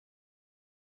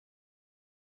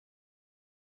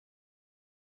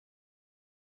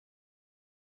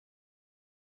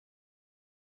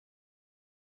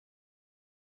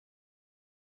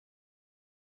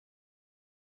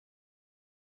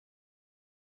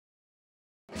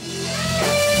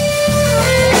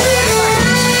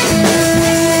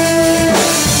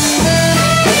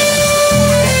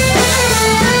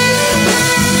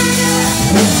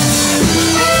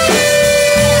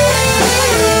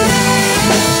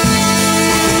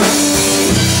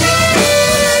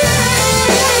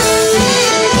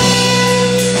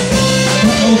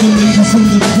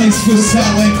Swiss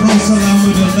salad, cross along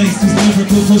with the lace, these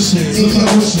lyrical bushes. With my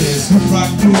bushes, we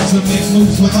rock grooves and make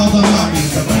moves with all the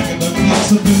hobbies. The back of the club,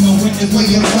 sipping my witness where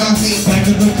you find me. Back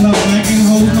of the club, backing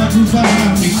hold my group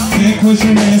behind me. Then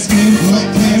question asking,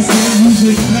 what casting,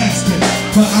 music blasting.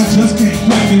 But I just can't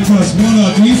quit because one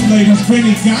of these ladies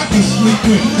really got to sleep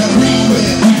with.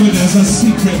 Keep it as a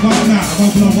secret, why not? I'll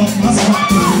blow up my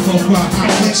spot cause we both got hot.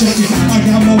 Check it, I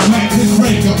got more back than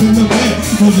Craig up in the bed.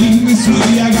 Believe me,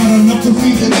 sweetie, I got enough to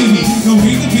feed the needy. No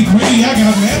need to be greedy, I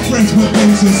got mad friends with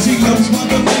bases. She knows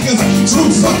mother niggas, true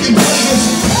fucking players.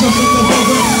 Jump in the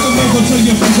river till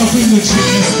your feet up in the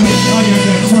chest. I got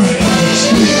that crying in the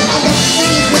street. I got the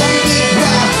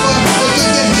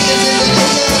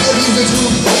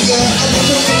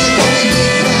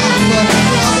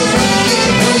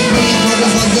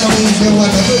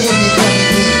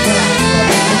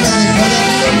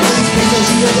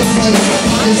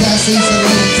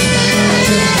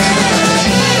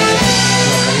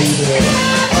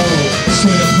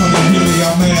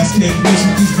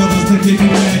these brothers that they be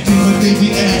acting, but they be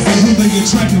asking who they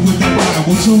attracted with that line.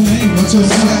 What's your name? What's your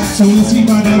sign? So let's see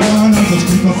by that line, I'm just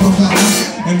creeping from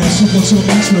behind. And that's what your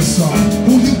interests are.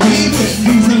 Who you be with?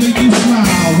 You really do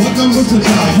smile. What number's the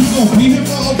die? You gon' be here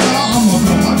for a while? I'm up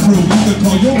on my crew. You can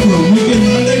call your crew. We get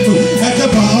rendezvous at the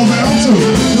bar around 2.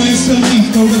 Plans to leave,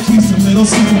 throw the keys to middle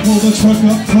seat and pull the truck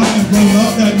up front and roll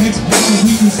up that next block so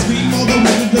we can steam all the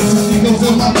way to the time go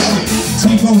fill my belly.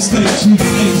 Sleep on stage, you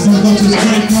can ace, so don't just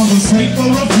break conversate for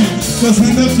a few. Cause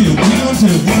in the few, we gon'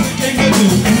 do what the game to do.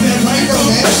 And that light on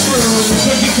that true.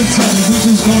 Forget the telly, we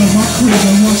just go to my crib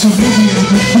and watch a movie in the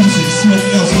jacuzzi. Smoke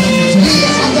else on the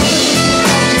TV.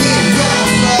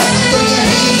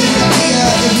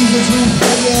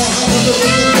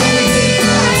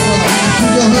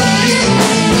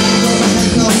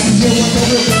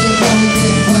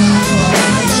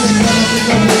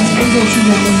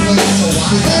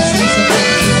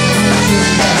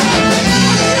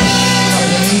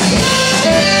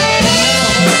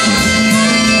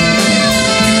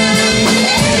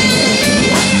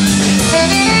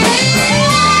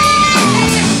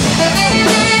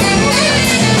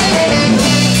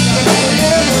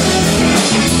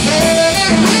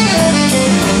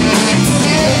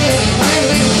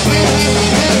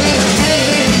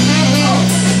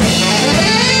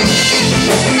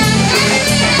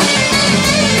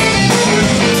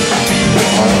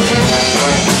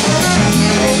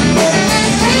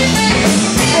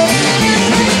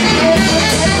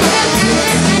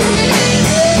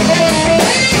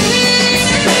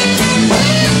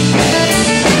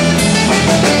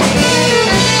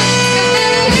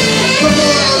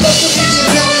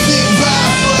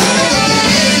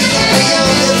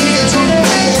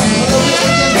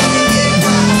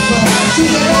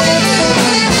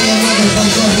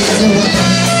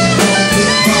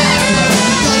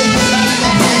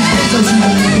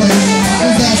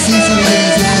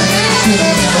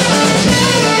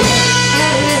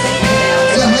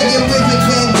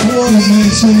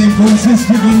 It's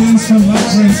giving in some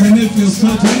migrants and it feels so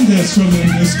dangerous from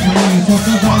in this screen. Fuck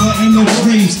a holler and the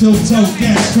dream, still tote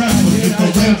gas travel with the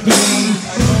red beam.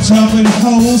 Chopping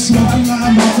holes, smoking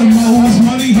lime off the moles,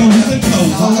 money holes and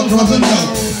clothes, all a brother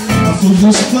knows. A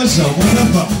foolish pleasure,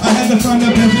 whatever, I had to find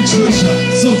out every treasure.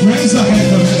 So praise I had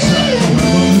to measure.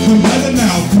 From better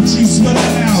now, Gucci sweater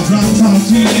now, drop top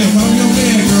GM, I'm your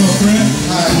man, girlfriend.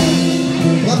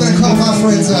 Alright, well, I'm gonna call my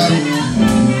friends up.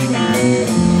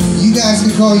 You guys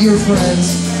can call your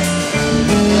friends.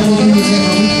 And we'll do this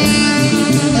every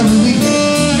weekend. Every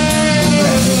weekend.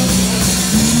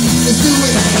 Let's do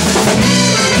it.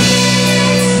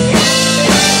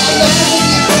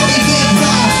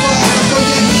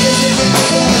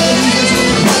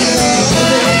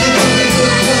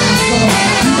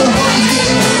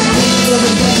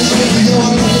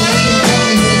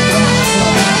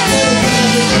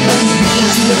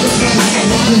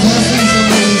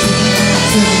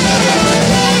 Thank you.